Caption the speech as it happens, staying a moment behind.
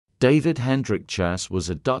David Hendrik Chas was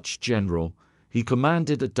a Dutch general. He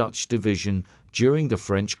commanded a Dutch division during the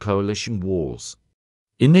French Coalition Wars,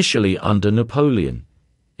 initially under Napoleon,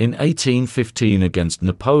 in 1815 against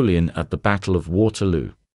Napoleon at the Battle of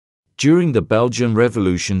Waterloo. During the Belgian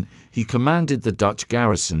Revolution, he commanded the Dutch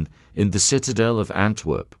garrison in the citadel of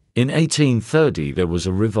Antwerp. In 1830 there was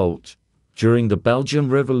a revolt. During the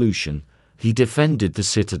Belgian Revolution, he defended the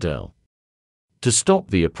citadel. To stop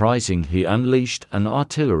the uprising, he unleashed an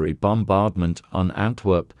artillery bombardment on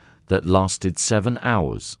Antwerp that lasted 7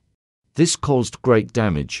 hours. This caused great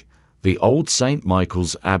damage. The old St.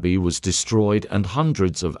 Michael's Abbey was destroyed and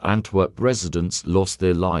hundreds of Antwerp residents lost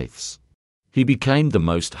their lives. He became the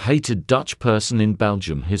most hated Dutch person in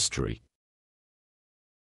Belgium history.